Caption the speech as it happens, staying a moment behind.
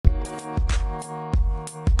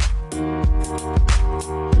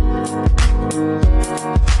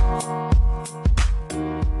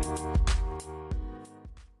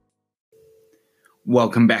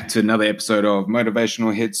Welcome back to another episode of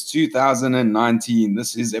Motivational Hits 2019.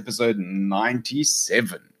 This is episode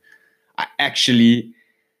 97. I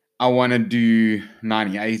want to do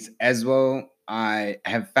 98 as well. I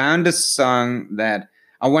have found a song that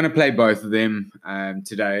I want to play both of them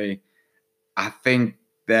today. I think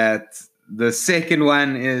that the second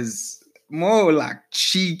one is more like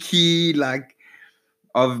cheeky, like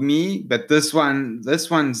of me, but this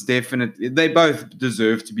one's definitely, they both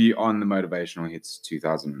deserve to be on the Motivational Hits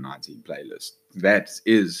 2019 playlist. That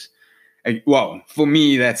is well, for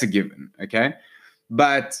me, that's a given. Okay,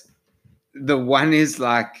 but the one is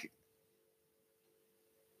like,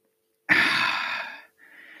 how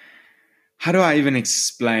do I even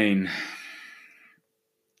explain?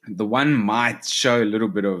 The one might show a little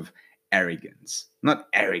bit of arrogance, not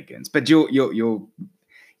arrogance, but you'll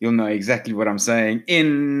know exactly what I'm saying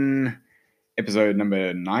in episode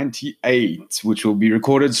number 98, which will be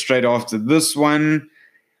recorded straight after this one.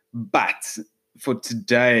 But for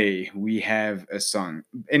today, we have a song.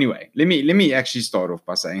 Anyway, let me actually start off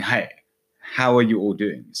by saying, hey, how are you all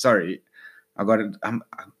doing? Sorry, I've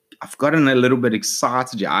gotten a little bit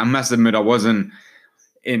excited. I must admit, I wasn't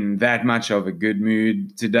in that much of a good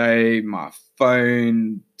mood today. My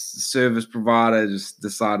phone service provider just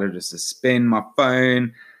decided to suspend my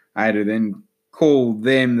phone. I had to then call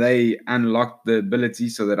them. They unlocked the ability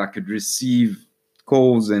so that I could receive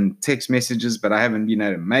calls and text messages, but I haven't been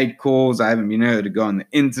able to make calls. I haven't been able to go on the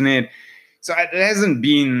internet. So it hasn't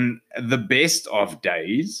been the best of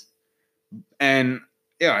days. And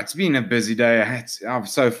yeah, it's been a busy day. I've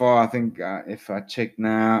so far, I think if I check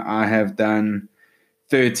now, I have done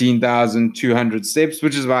 13,200 steps,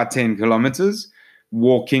 which is about 10 kilometers,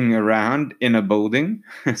 walking around in a building.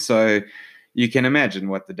 So you can imagine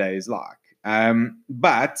what the day is like.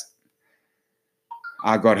 But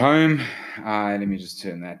I got home. Let me just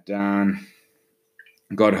turn that down.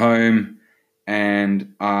 Got home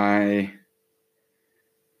and I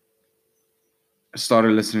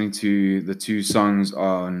started listening to the two songs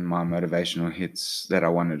on my motivational hits that I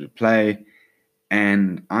wanted to play.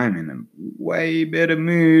 And I'm in a way better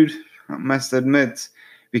mood, I must admit,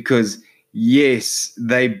 because yes,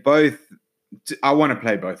 I want to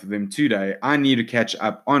play both of them today. I need to catch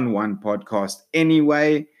up on one podcast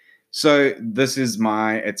anyway. So this is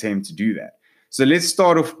my attempt to do that. So let's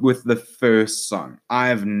start off with the first song.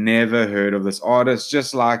 I've never heard of this artist,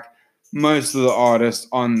 just like most of the artists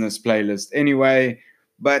on this playlist anyway.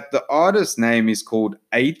 But the artist's name is called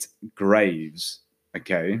 8 Graves.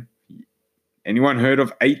 Okay. Anyone heard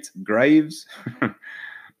of 8 Graves?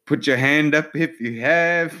 Put your hand up if you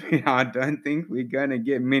have. I don't think we're going to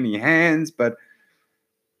get many hands, but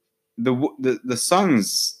the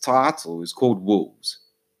song's title is called Wolves.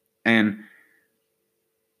 And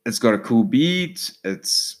it's got a cool beat.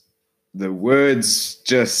 The words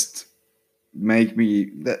just make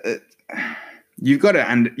me... You've got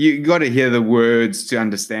to hear the words to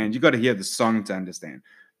understand. You've got to hear the song to understand.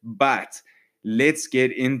 But let's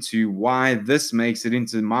get into why this makes it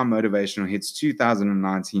into my Motivational Hits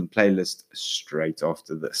 2019 playlist straight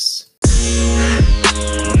after this.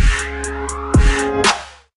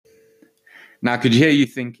 Now, could you hear you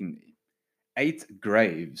thinking, 8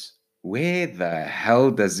 Graves, where the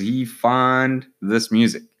hell does he find this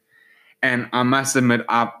music? And I must admit,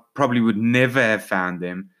 I probably would never have found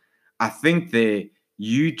them. I think their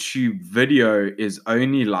YouTube video is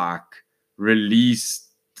only like released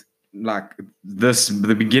like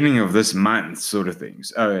the beginning of this month sort of thing.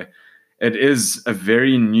 So it is a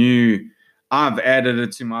very new, I've added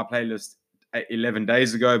it to my playlist 11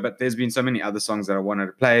 days ago, but there's been so many other songs that I wanted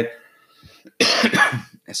to play.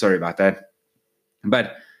 Sorry about that.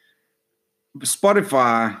 But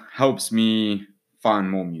Spotify helps me find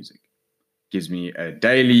more music. Gives me a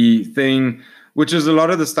daily thing, which is a lot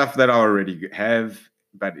of the stuff that I already have,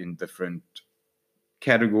 but in different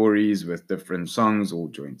categories with different songs all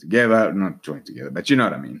joined together. Not joined together, but you know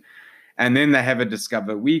what I mean. And then they have a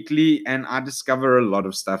Discover Weekly, and I discover a lot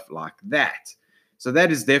of stuff like that. So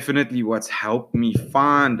that is definitely what's helped me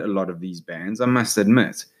find a lot of these bands, I must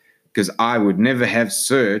admit, because I would never have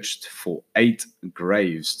searched for 8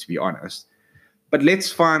 Graves, to be honest. But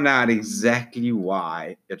let's find out exactly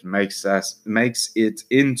why it makes it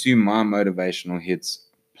into my Motivational Hits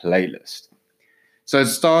playlist. So it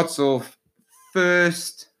starts off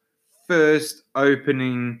first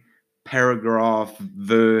opening paragraph,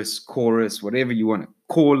 verse, chorus, whatever you want to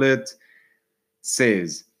call it,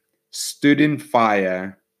 says, stood in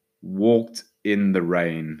fire, walked in the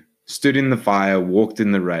rain. Stood in the fire, walked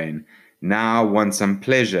in the rain. Now want some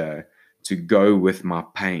pleasure to go with my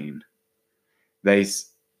pain. They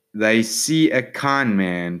see a kind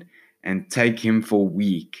man and take him for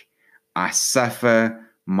weak. I suffered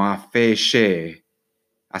my fair share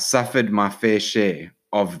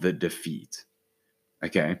of the defeat.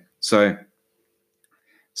 Okay, so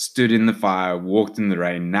stood in the fire, walked in the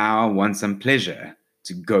rain, now I want some pleasure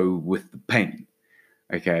to go with the pain.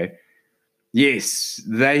 Okay, yes,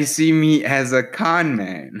 they see me as a con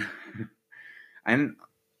man. And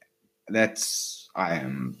that's, I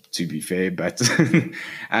am, to be fair, but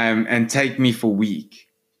and take me for weak.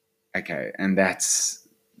 Okay, and that's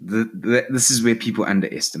this is where people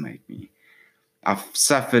underestimate me. I've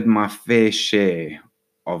suffered my fair share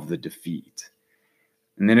of the defeat.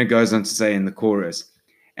 And then it goes on to say in the chorus,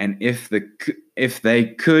 and if they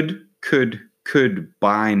could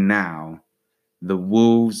by now, the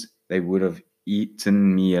wolves, they would have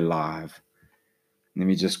eaten me alive. Let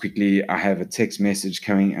me just quickly, I have a text message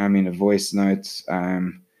coming. I'm in a voice note.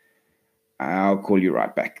 I'll call you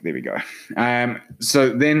right back. There we go. And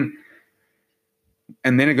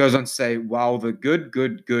then it goes on to say, while the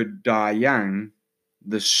good die young,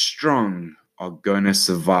 the strong are going to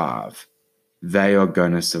survive. They are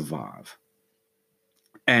going to survive.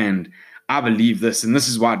 And I believe this, and this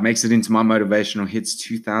is why it makes it into my Motivational Hits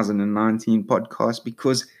 2019 podcast,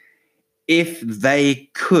 because if they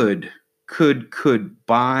could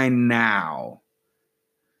by now,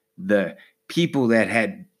 the people that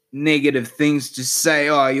had negative things to say,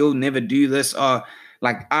 oh, you'll never do this, or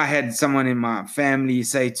like I had someone in my family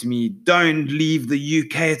say to me, don't leave the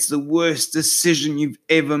UK, it's the worst decision you've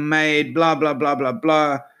ever made, blah, blah, blah, blah,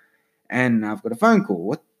 blah. And I've got a phone call.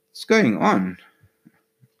 What's going on?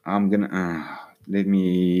 I'm going to, let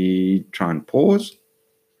me try and pause.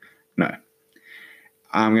 No.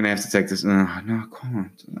 I'm going to have to take this. No, I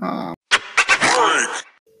can't. Oh.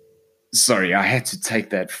 Sorry, I had to take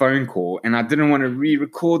that phone call, and I didn't want to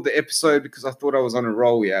re-record the episode because I thought I was on a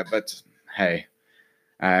roll, yeah, but hey.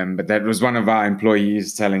 But that was one of our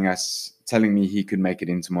employees telling me he could make it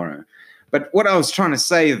in tomorrow. But what I was trying to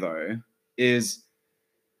say, though, is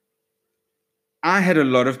I had a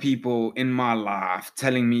lot of people in my life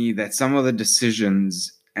telling me that some of the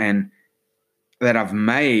decisions and that I've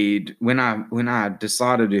made when I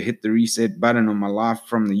decided to hit the reset button on my life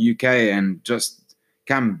from the UK and just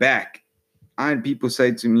come back, I had people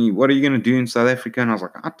say to me, what are you going to do in South Africa? And I was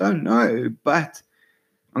like, I don't know, but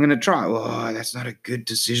I'm going to try. Oh, that's not a good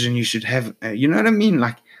decision. You should have, you know what I mean?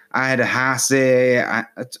 Like, I had a house there.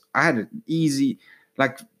 I had it easy.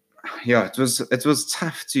 Like, yeah, it was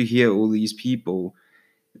tough to hear all these people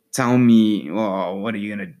tell me, oh, what are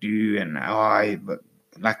you going to do? And,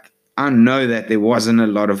 I know that there wasn't a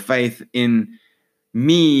lot of faith in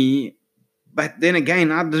me. But then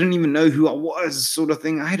again, I didn't even know who I was, sort of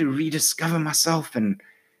thing. I had to rediscover myself. And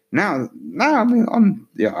now I mean,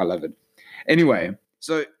 I love it. Anyway,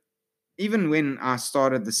 so even when I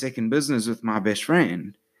started the second business with my best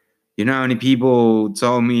friend, you know how many people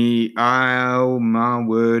told me, oh my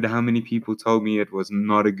word, how many people told me it was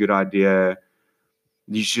not a good idea.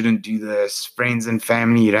 You shouldn't do this. Friends and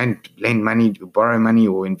family, you don't lend money, borrow money,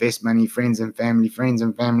 or invest money. Friends and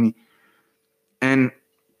family. And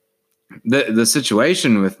the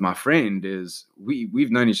situation with my friend is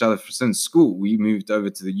we've known each other since school. We moved over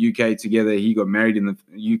to the UK together. He got married in the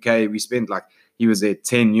UK. We spent he was there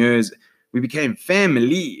 10 years. We became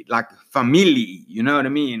family, like family, you know what I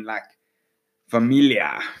mean? Like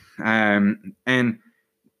familia. And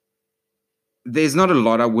there's not a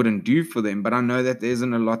lot I wouldn't do for them, but I know that there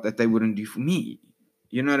isn't a lot that they wouldn't do for me.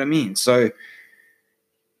 You know what I mean? So,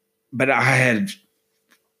 but I had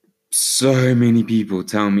so many people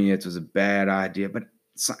tell me it was a bad idea, but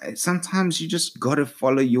sometimes you just got to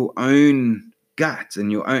follow your own gut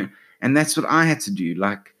and that's what I had to do.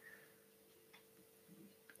 Like,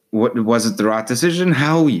 what was it the right decision?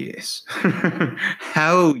 Hell yes.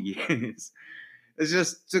 Hell yes. It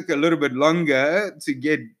just took a little bit longer to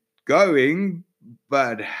get going,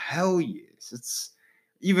 but hell yes. It's,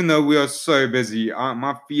 even though we are so busy,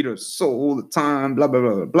 my feet are sore all the time, blah, blah,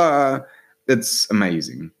 blah, blah, blah. It's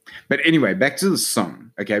amazing. But anyway, back to the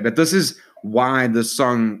song. Okay. But this is why the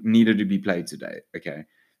song needed to be played today. Okay.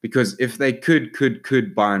 Because if they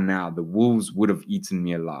could by now, the wolves would have eaten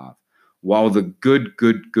me alive. While the good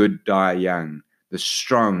die young, the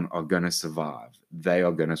strong are going to survive. They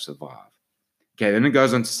are going to survive. Okay. Then it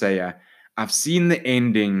goes on to say, I've seen the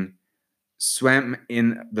ending, swam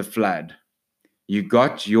in the flood. You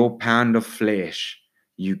got your pound of flesh.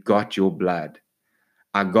 You got your blood.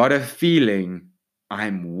 I got a feeling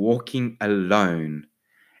I'm walking alone.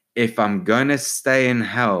 If I'm going to stay in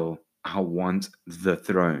hell, I want the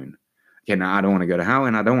throne. Okay, now I don't want to go to hell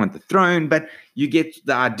and I don't want the throne, but you get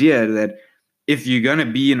the idea that if you're going to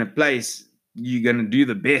be in a place you're going to do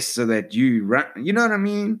the best so that you run. You know what I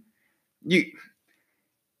mean?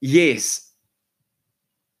 Yes,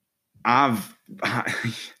 I've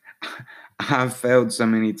failed so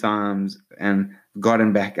many times and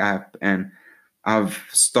gotten back up, and I've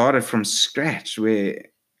started from scratch where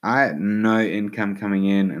I had no income coming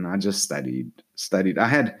in, and I just studied. I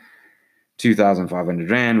had 2,500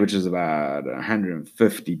 Rand, which is about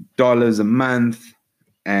 $150 a month.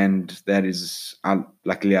 And that is,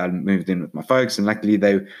 luckily I moved in with my folks, and luckily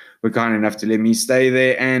they were kind enough to let me stay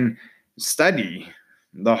there and study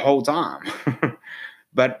the whole time.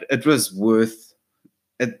 But it was worth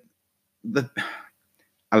it.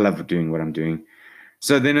 I love doing what I'm doing.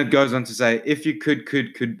 So then it goes on to say, if you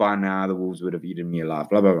could by now, the wolves would have eaten me alive,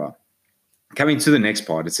 blah, blah, blah. Coming to the next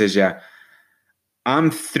part, it says, yeah,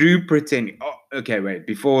 I'm through pretending. Oh, okay, wait,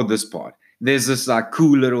 before this part, there's this like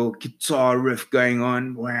cool little guitar riff going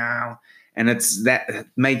on. Wow. And it's that it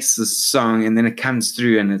makes the song, and then it comes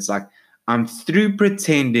through and it's like, I'm through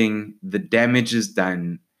pretending, the damage is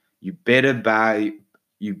done. You better bow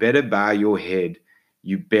your head.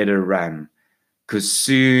 You better run. 'Cause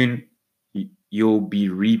soon you'll be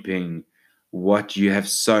reaping what you have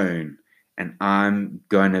sown, and I'm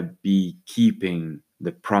gonna be keeping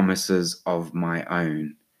the promises of my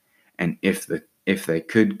own. And if they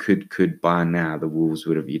could by now, the wolves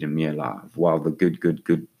would have eaten me alive. While the good,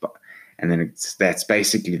 and then that's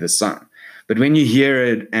basically the song. But when you hear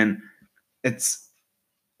it, and it's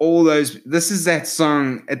all those, this is that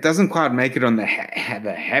song. It doesn't quite make it on the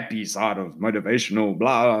happy side of motivational,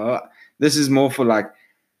 blah, blah, blah. This is more for like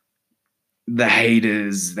the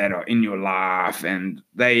haters that are in your life, and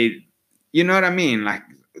they, you know what I mean? Like,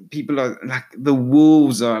 people are like, the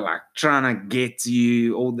wolves are like trying to get to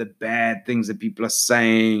you, all the bad things that people are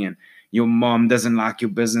saying, and your mom doesn't like your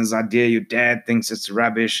business idea, your dad thinks it's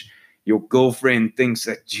rubbish, your girlfriend thinks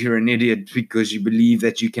that you're an idiot because you believe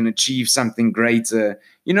that you can achieve something greater.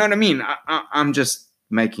 You know what I mean? I'm just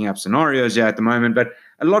making up scenarios here at the moment, but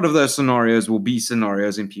a lot of those scenarios will be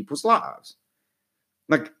scenarios in people's lives.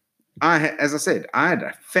 Like, as I said, I had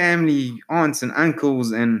a family, aunts and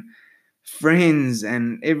uncles and friends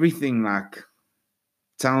and everything like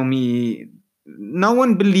tell me, no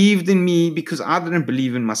one believed in me because I didn't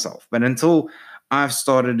believe in myself. But until I've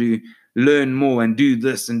started to learn more and do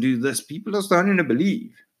this, people are starting to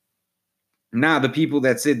believe. Now, the people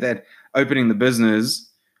that said that opening the business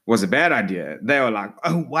was a bad idea, they were like,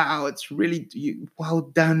 oh, wow, it's really well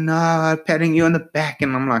done, patting you on the back.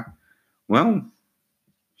 And I'm like, well,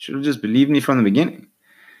 should have just believed me from the beginning.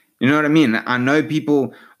 You know what I mean? I know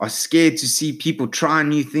people are scared to see people try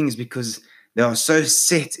new things because they are so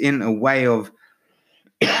set in a way of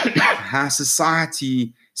how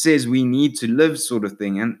society says we need to live, sort of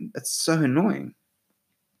thing. And it's so annoying.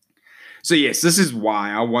 So yes, this is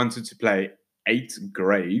why I wanted to play 8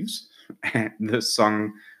 Graves and the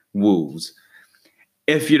song Wolves.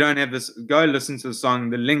 If you don't have this, go listen to the song.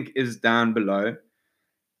 The link is down below.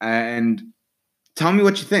 And tell me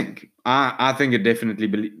what you think. I think it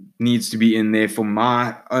definitely needs to be in there for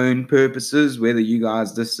my own purposes. Whether you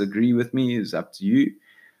guys disagree with me is up to you.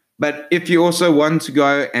 But if you also want to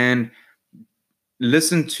go and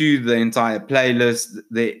listen to the entire playlist,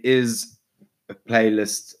 there is a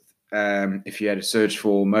playlist. If you had to search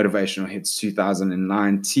for Motivational Hits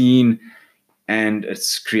 2019, and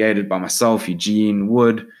it's created by myself, Eugene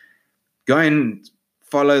Wood. Go and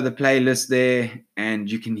follow the playlist there, and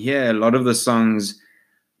you can hear a lot of the songs,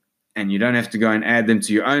 and you don't have to go and add them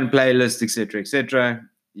to your own playlist, etc., etc.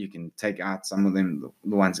 You can take out some of them,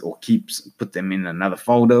 the ones, or put them in another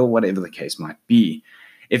folder, whatever the case might be.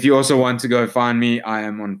 If you also want to go find me, I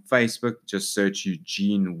am on Facebook. Just search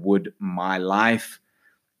Eugene Wood My Life,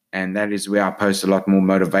 and that is where I post a lot more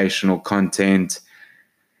motivational content.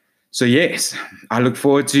 So yes, I look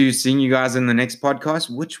forward to seeing you guys in the next podcast,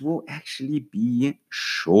 which will actually be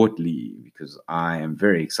shortly, because I am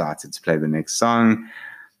very excited to play the next song.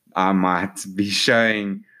 I might be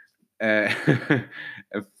showing a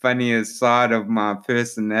funnier side of my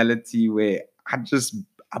personality where I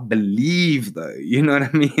believe, though. You know what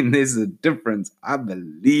I mean? There's a difference. I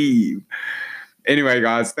believe. Anyway,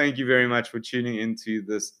 guys, thank you very much for tuning into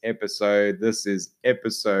this episode. This is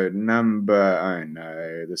episode number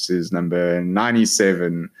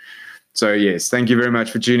 97. So yes, thank you very much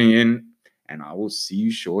for tuning in, and I will see you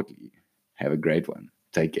shortly. Have a great one.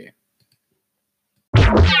 Take care.